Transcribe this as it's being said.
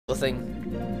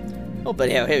thing. Oh,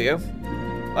 bloody hell, here we go.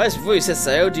 Well, before you set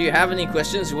sail, do you have any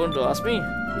questions you wanted to ask me?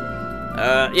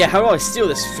 Yeah, how do I steal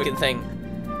this freaking thing?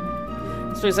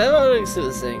 So how do I steal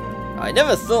this thing? I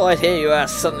never thought I'd hear you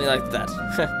ask something like that.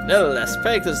 Nevertheless,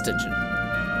 pay close attention.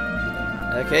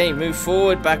 Okay, move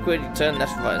forward, backward, you turn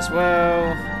left and right as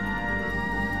well.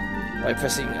 By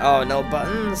pressing R and L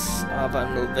buttons. R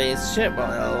button will raise the ship,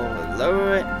 while L will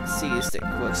lower it. C stick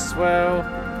works as well.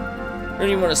 When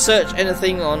you want to search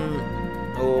anything on,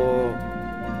 or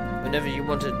whenever you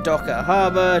want to dock at a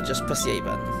harbour, just press the A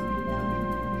button.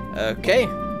 Okay.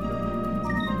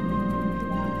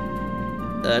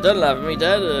 Don't laugh at me,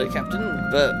 Dad, Captain,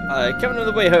 but I come on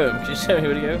the way home. Can you show me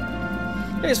where to go?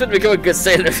 You expect to become a good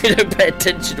sailor if you don't pay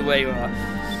attention to where you are.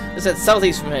 It's at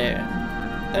southeast from here.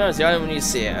 And it's the island when you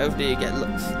see it. Hopefully you get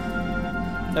lost.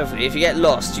 Hopefully, if you get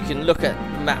lost, you can look at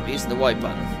the map using the Y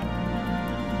button.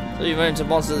 So you run into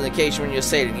monsters on occasion when you're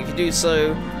sailing. If you do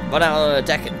so, run out on the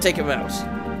deck and take them out.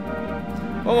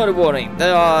 One word of warning: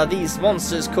 there are these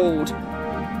monsters called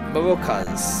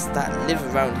Marokas that live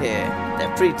around here.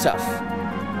 They're pretty tough.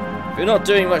 If you're not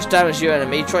doing much damage to your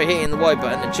enemy, try hitting the Y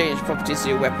button and change properties of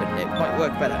your weapon. It might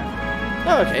work better.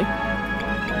 Oh, okay.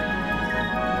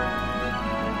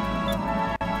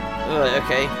 Right,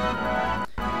 okay.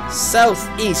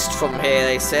 Southeast from here,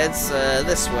 they said.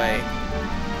 This way.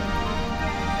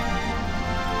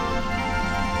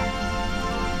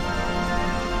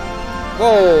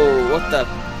 Whoa, what the...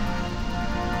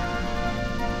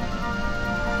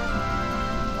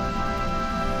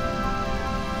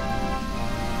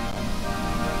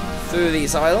 Through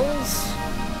these islands?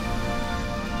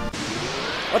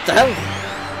 What the hell?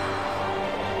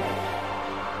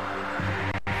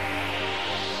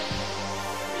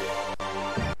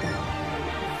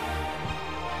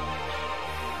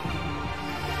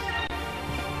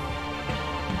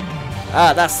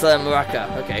 Ah, that's the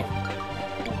Maraca, okay.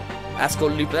 That's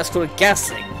called loop, that's called a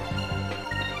gasling.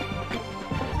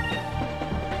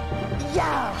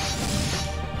 Yeah.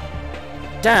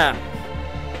 Damn.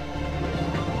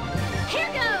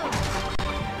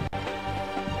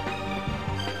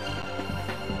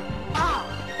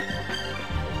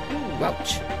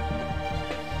 Ouch.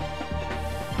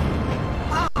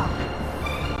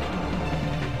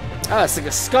 Ah, it's like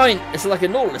a sky. It's like a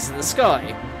Nautilus in the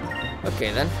sky.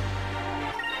 Okay then.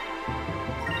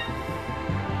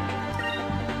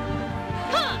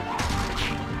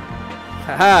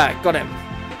 Haha, got him.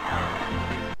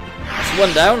 That's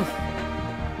one down.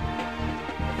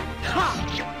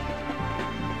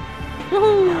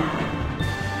 Woohoo!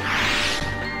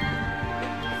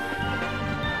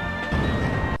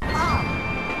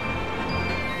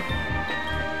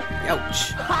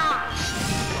 Ouch.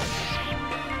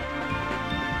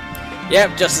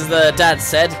 Yep, just as the dad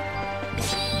said.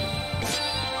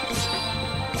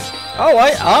 Oh,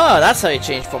 that's how you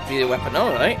change properly the weapon,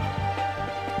 alright.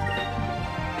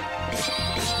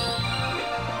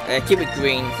 Keep it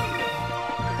green.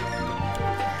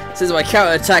 Since my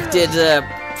counter attack did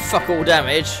fuck all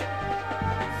damage.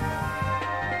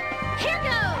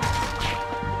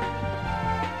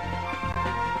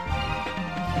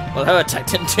 Well, her attack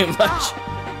didn't do much.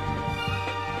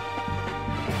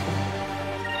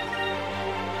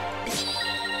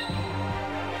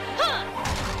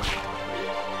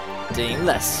 Doing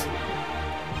less.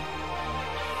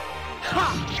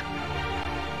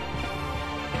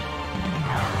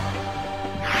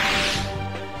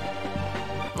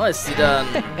 Nicely done.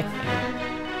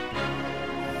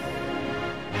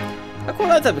 I quite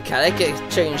like that mechanic. It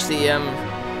changed the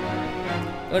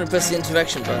when I press the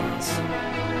interaction buttons.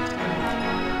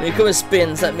 When you come in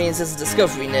spins, that means there's a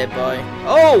discovery nearby.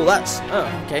 Oh, that's... Oh,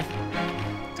 okay.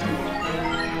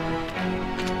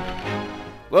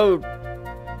 Well,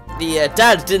 the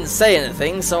dad didn't say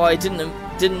anything, so I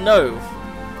didn't know.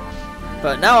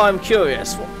 But now I'm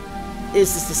curious. What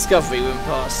is this discovery we went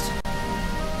past?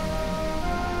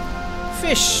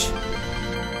 Fish!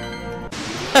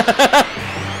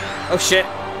 Oh shit.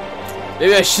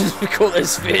 Maybe I shouldn't have caught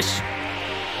those fish.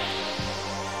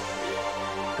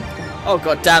 Oh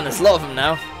god damn, there's a lot of them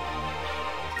now.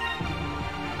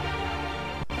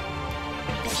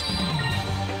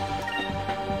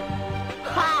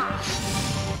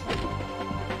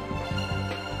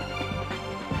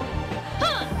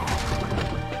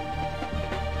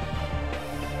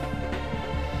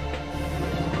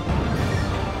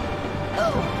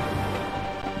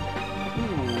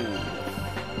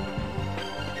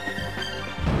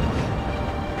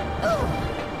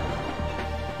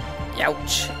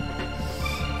 Ouch.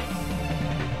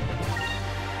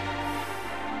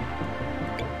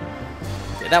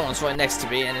 Yeah, that one's right next to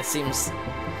me, and it seems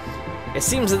It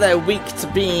seems that they're weak to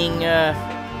being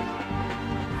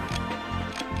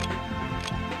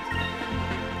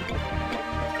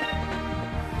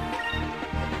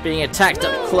being attacked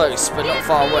up close, but not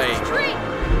far away.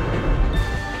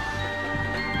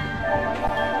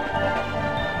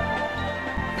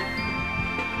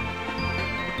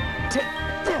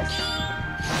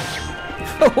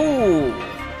 Oh,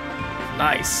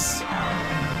 nice.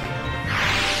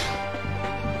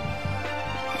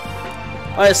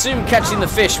 I assume catching the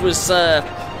fish was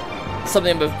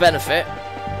something of benefit,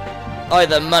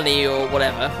 either money or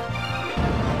whatever.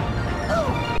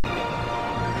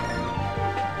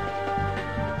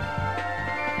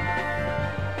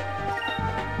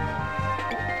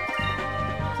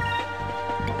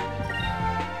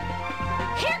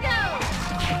 Here goes.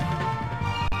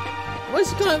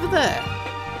 Where's he gone over there?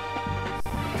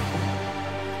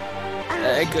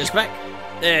 It goes back.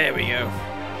 There we go.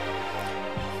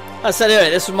 I said earlier,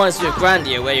 this reminds me of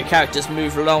Arcadia, where your characters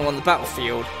move along on the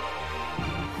battlefield.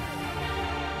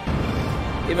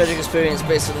 The emerging experience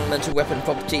based on elemental weapon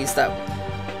properties that...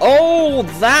 Oh,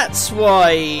 that's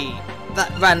why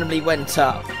that randomly went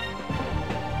up.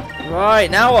 Right,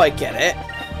 now I get it.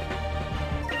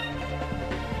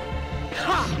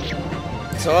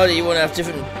 So either you want to have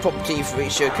different property for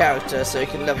each of your character, so you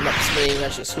can level up as many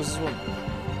magic skills as one.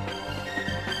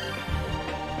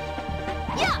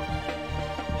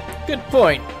 Good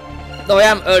point. Though I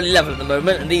am early level at the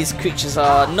moment, and these creatures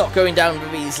are not going down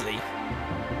very easily.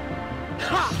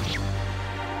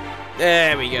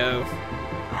 There we go.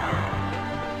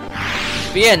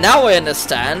 But yeah, now I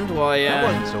understand why. That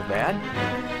wasn't so bad.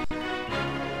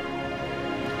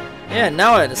 Yeah,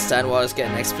 now I understand why I was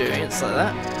getting experience like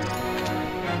that.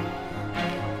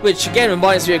 Which again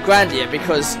reminds me of Grandia,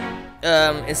 because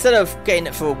instead of getting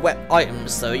it for wet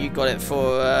items, though, you got it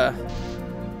for.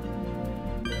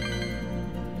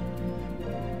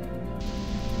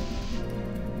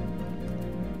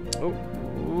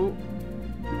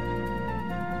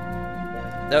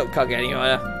 Nope, can't get any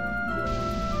higher.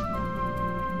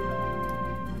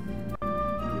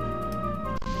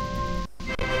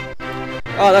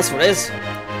 Oh, that's what it is.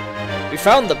 We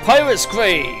found the pirate's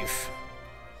grave.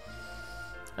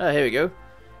 Oh, here we go.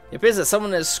 It appears that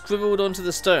someone has scribbled onto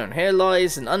the stone. Here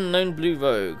lies an unknown blue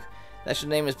rogue. The actual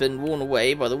name has been worn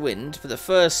away by the wind, but the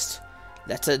first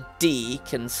letter D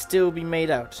can still be made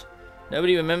out.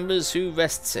 Nobody remembers who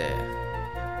rests here.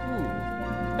 Ooh.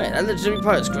 Wait, that legendary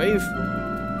pirate's grave?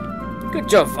 Good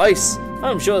job, Vice.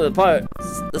 I'm sure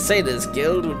the Sailors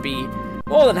Guild would be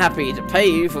more than happy to pay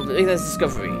you for this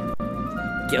discovery.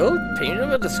 Guild? Pay you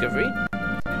for a discovery?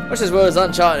 Much as well as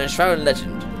uncharted and shrouded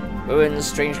legend. Ruins,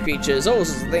 strange creatures, all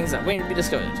sorts of things that won't be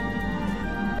discovered.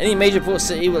 Any major port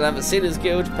city will have a Sailors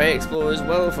Guild to pay explorers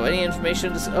well for any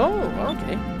information. Oh,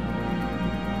 okay.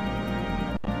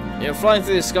 You're flying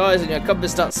through the skies and your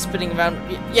compass starts spinning around.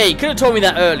 Yeah, you could have told me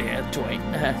that earlier,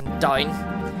 Dwayne. Dine.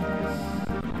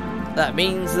 That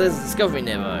means there's a discovery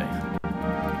nearby.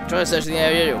 Try searching the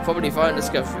area, you'll probably find a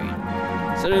discovery.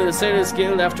 So do the Sailors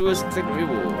Guild afterwards and take the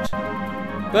reward.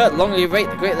 But the longer you wait,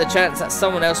 the greater the chance that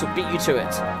someone else will beat you to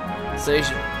it. So you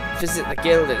should visit the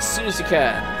guild as soon as you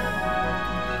can.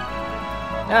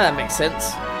 Ah, that makes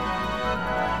sense.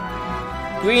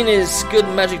 Green is good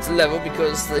magic to level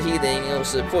because the healing and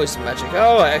also poison magic.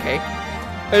 Oh, right, okay.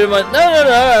 No.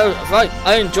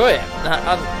 I enjoy it.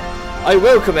 I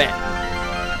welcome it.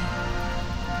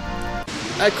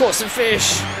 I caught some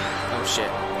fish. Oh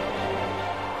shit.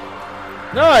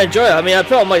 No, I enjoy it. I mean, I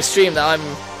put on my stream that I'm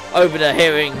open to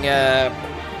hearing,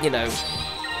 you know,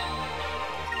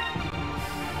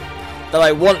 that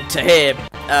I want to hear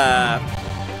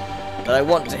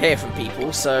from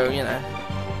people. So you know,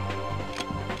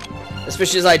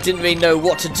 especially as I didn't really know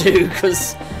what to do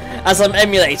because as I'm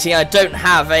emulating, I don't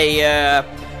have a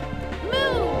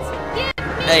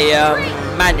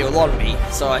manual on me,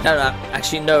 so I don't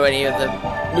actually know any of the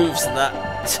moves and that.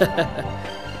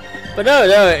 But no,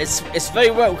 it's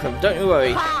very welcome. Don't you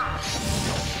worry.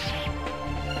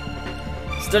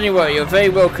 So don't you worry. You're very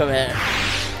welcome here.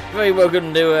 Very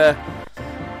welcome to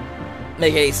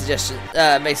make any suggestions.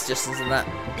 Make suggestions on that.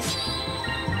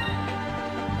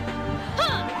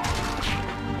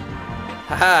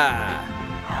 Haha.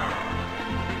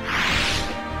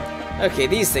 Okay,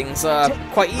 these things are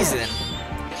quite easy then.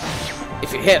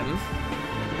 If you hit them.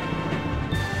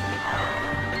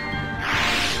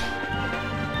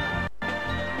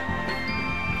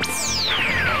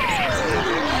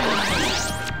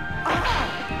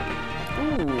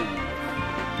 Ooh.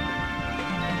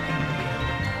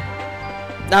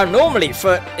 Now, normally,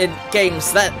 in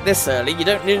games this early, you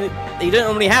don't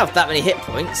normally have that many hit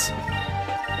points.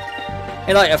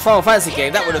 In like a Final Fantasy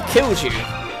game, that would have killed you.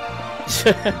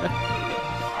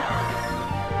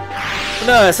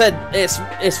 No, I said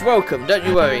it's welcome. Don't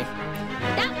you worry.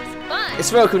 That was fun.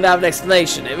 It's welcome to have an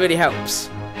explanation. It really helps.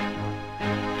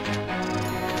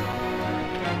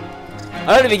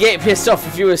 I'd only be getting pissed off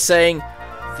if you were saying,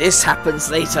 "This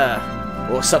happens later,"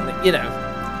 or something. You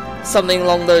know, something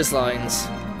along those lines.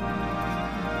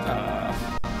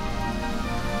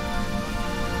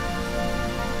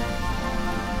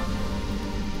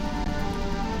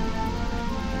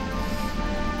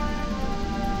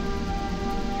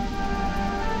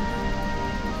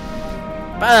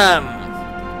 Bam!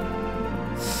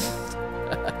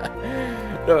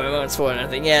 No, I won't spoil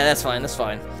anything. Yeah, that's fine. That's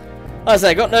fine. Like I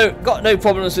said, I got no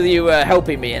problems with you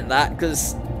helping me in that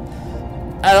because,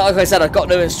 like I said, I got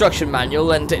no instruction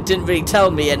manual and it didn't really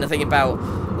tell me anything about.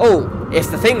 Oh,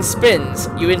 if the thing spins,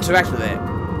 you interact with it.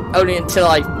 Only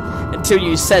until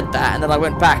you said that, and then I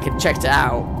went back and checked it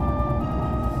out.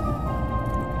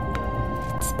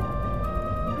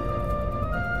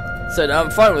 So no,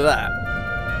 I'm fine with that.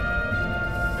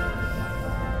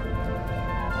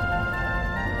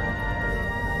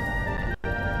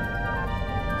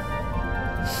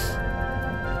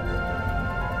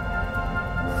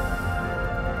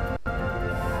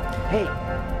 Hey.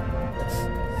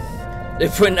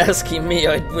 If you weren't asking me,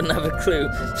 I wouldn't have a clue.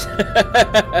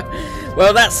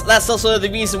 Well, that's also the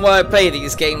reason why I play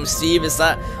these games, Steve, is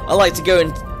that I like to go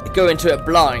into it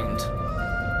blind.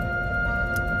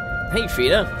 Hey,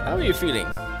 Fina, how are you feeling?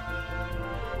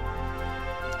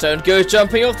 Don't go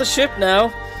jumping off the ship now.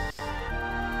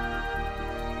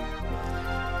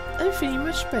 I'm feeling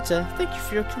much better. Thank you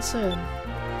for your concern.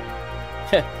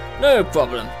 No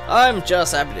problem. I'm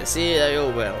just happy to see that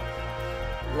you're well.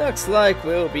 Looks like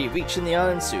we'll be reaching the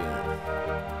island soon.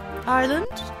 Island?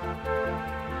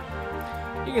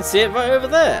 You can see it right over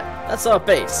there. That's our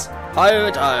base,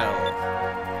 Pirate Isle.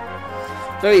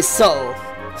 Very subtle.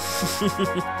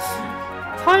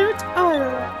 Pirate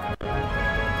Isle.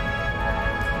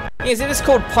 Yeah, if it's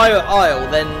called Pirate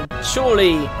Isle, then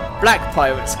surely black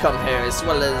pirates come here as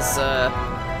well as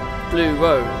blue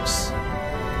rogues.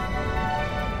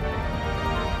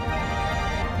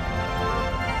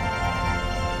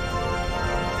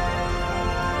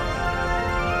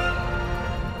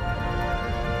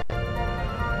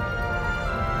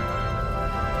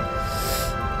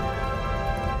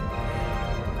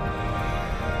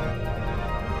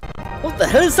 What the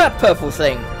hell is that purple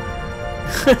thing?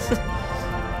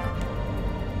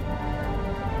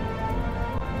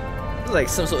 Like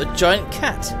some sort of giant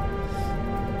cat.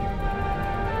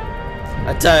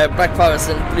 Black pirates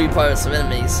and blue pirates are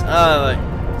enemies. Oh, right.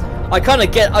 I kind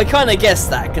of guessed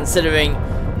that, considering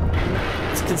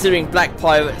black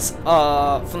pirates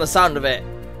are, from the sound of it,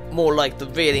 more like the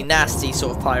really nasty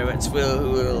sort of pirates who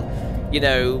will, you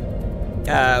know,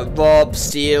 rob,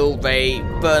 steal, rape,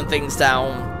 burn things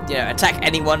down. You know, attack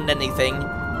anyone and anything,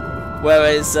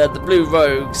 whereas the blue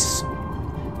rogues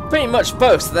pretty much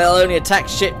both. They'll only attack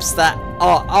ships that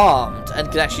are armed and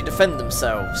can actually defend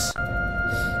themselves.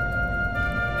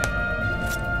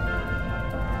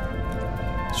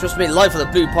 It's supposed to be life for the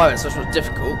blue pirates, which was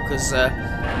difficult because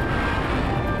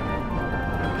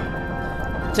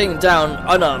taking down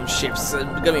unarmed ships is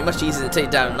going to be much easier to take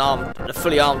down a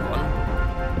fully armed one.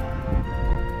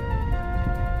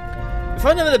 If I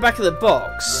remember the back of the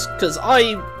box, because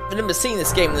I remember seeing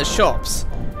this game in the shops,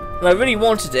 and I really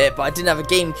wanted it, but I didn't have a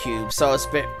GameCube, so I was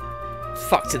a bit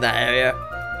fucked in that area.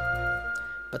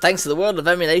 But thanks to the world of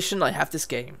emulation, I have this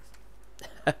game.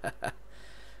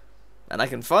 And I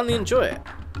can finally enjoy it.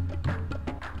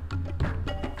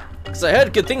 Because I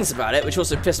heard good things about it, which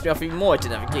also pissed me off even more I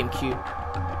didn't have a GameCube.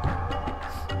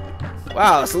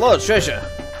 Wow, that's a lot of treasure.